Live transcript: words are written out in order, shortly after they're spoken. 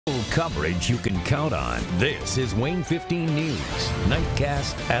Coverage you can count on. This is Wayne 15 News,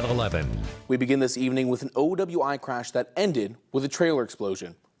 Nightcast at 11. We begin this evening with an OWI crash that ended with a trailer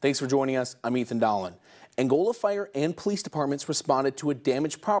explosion. Thanks for joining us. I'm Ethan Dolan. Angola Fire and Police Departments responded to a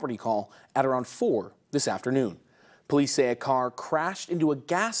damaged property call at around 4 this afternoon. Police say a car crashed into a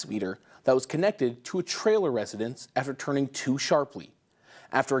gas meter that was connected to a trailer residence after turning too sharply.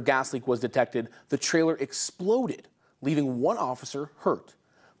 After a gas leak was detected, the trailer exploded, leaving one officer hurt.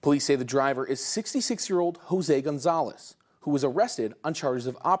 Police say the driver is 66-year-old Jose Gonzalez, who was arrested on charges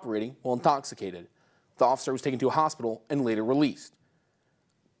of operating while intoxicated. The officer was taken to a hospital and later released.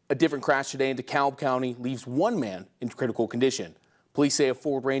 A different crash today in DeKalb County leaves one man in critical condition. Police say a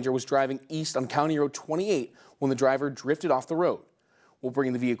Ford Ranger was driving east on County Road 28 when the driver drifted off the road. While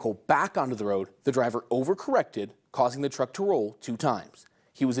bringing the vehicle back onto the road, the driver overcorrected, causing the truck to roll 2 times.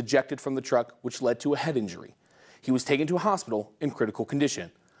 He was ejected from the truck, which led to a head injury. He was taken to a hospital in critical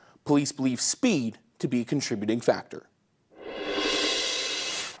condition. Police believe speed to be a contributing factor.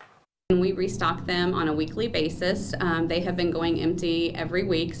 We restock them on a weekly basis. They have been going empty every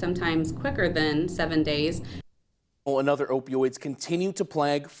week, sometimes quicker than 7 days. And other opioids continue to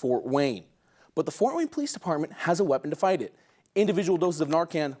plague Fort Wayne. But the Fort Wayne Police Department has a weapon to fight it. Individual doses of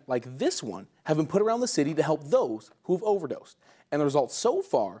Narcan, like this one, have been put around the city to help those who have overdosed. And the results so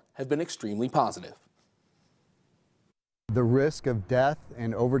far have been extremely positive. The risk of death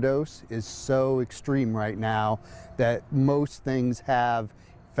and overdose is so extreme right now that most things have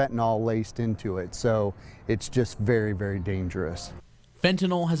fentanyl laced into it, so it's just very, very dangerous.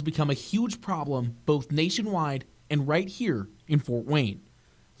 Fentanyl has become a huge problem both nationwide and right here in Fort Wayne.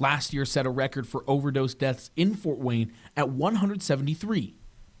 Last year set a record for overdose deaths in Fort Wayne at 173,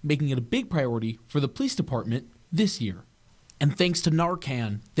 making it a big priority for the police department this year. And thanks to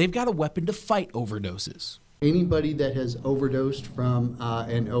Narcan, they've got a weapon to fight overdoses. Anybody that has overdosed from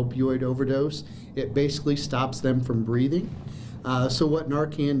an opioid overdose, it basically stops them from breathing. So what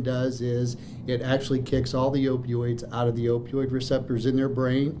Narcan does is it actually kicks all the opioids out of the opioid receptors in their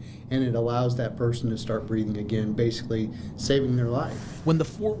brain, and it allows that person to start breathing again, basically saving their life. When the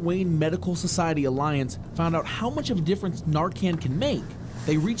Fort Wayne Medical Society Alliance found out how much of a difference Narcan can make,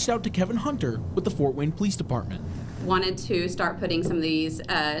 they reached out to Kevin Hunter with the Fort Wayne Police Department. Wanted to start putting some of these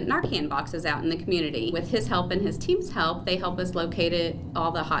Narcan boxes out in the community. With his help and his team's help, they help us locate all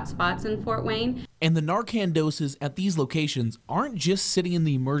the hot spots in Fort Wayne. And the Narcan doses at these locations aren't just sitting in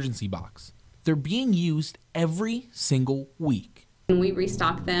the emergency box. They're being used every single week. We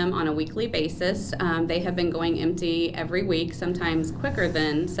restock them on a weekly basis. They have been going empty every week, sometimes quicker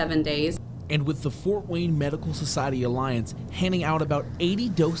than 7 days. And with the Fort Wayne Medical Society Alliance handing out about 80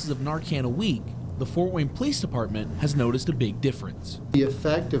 doses of Narcan a week, the Fort Wayne Police Department has noticed a big difference. The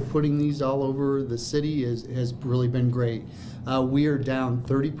effect of putting these all over the city has really been great. We are down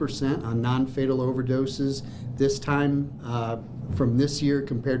 30% on non-fatal overdoses this time from this year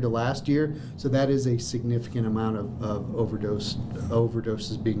compared to last year, so that is a significant amount of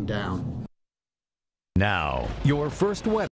overdoses being down. Now, your first weapon.